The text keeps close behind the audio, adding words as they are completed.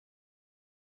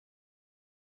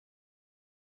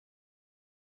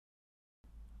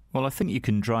Well, I think you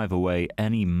can drive away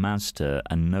any Mazda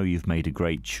and know you've made a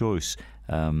great choice.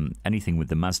 Anything with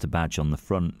the Mazda badge on the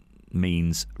front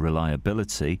means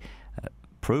reliability,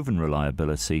 proven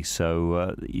reliability,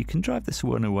 so you can drive this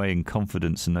one away in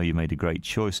confidence and know you made a great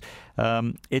choice.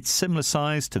 It's similar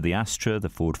size to the Astra, the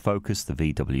Ford Focus, the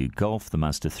VW Golf, the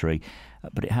Mazda 3,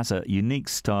 but it has a unique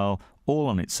style all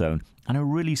on its own and a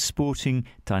really sporting,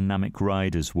 dynamic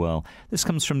ride as well. This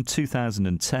comes from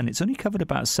 2010. It's only covered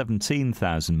about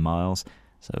 17,000 miles,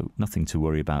 so nothing to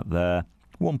worry about there.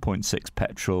 1.6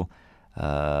 petrol,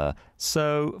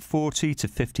 so 40 to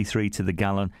 53 to the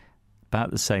gallon, about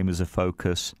the same as a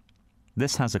Focus.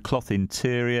 This has a cloth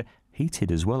interior,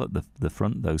 heated as well at the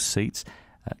front, those seats.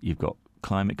 You've got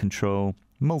climate control,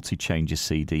 multichanger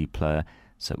CD player,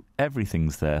 so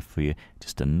everything's there for you.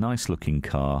 Just a nice looking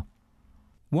car.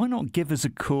 Why not give us a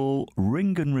call,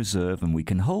 ring and reserve, and we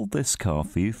can hold this car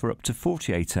for you for up to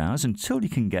 48 hours until you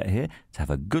can get here to have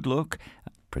a good look.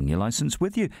 Bring your licence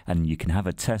with you and you can have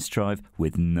a test drive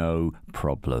with no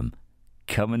problem.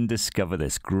 Come and discover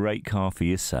this great car for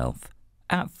yourself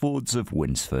at Fords of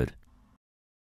Winsford.